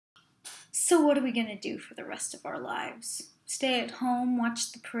So what are we going to do for the rest of our lives? Stay at home,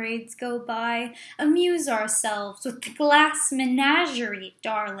 watch the parades go by, amuse ourselves with the Glass Menagerie,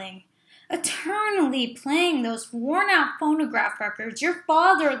 darling. Eternally playing those worn-out phonograph records your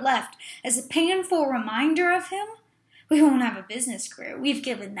father left as a painful reminder of him? We won't have a business career. We've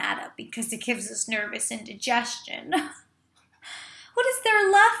given that up because it gives us nervous indigestion. What is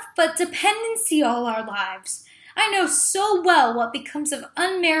there left but dependency all our lives? I know so well what becomes of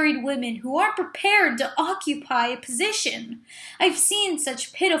unmarried women who aren't prepared to occupy a position. I've seen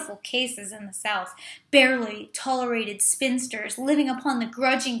such pitiful cases in the South, barely tolerated spinsters living upon the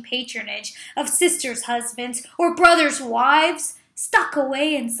grudging patronage of sisters' husbands or brothers' wives, stuck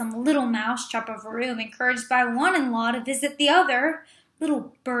away in some little mousetrap of a room encouraged by one-in-law to visit the other.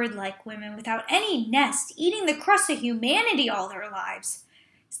 Little bird-like women without any nest, eating the crust of humanity all their lives.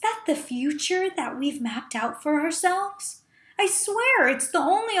 Is that the future that we've mapped out for ourselves? I swear it's the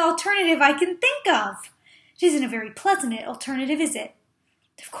only alternative I can think of. It isn't a very pleasant alternative, is it?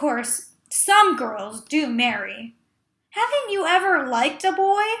 Of course, some girls do marry. Haven't you ever liked a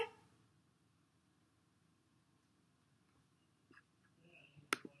boy?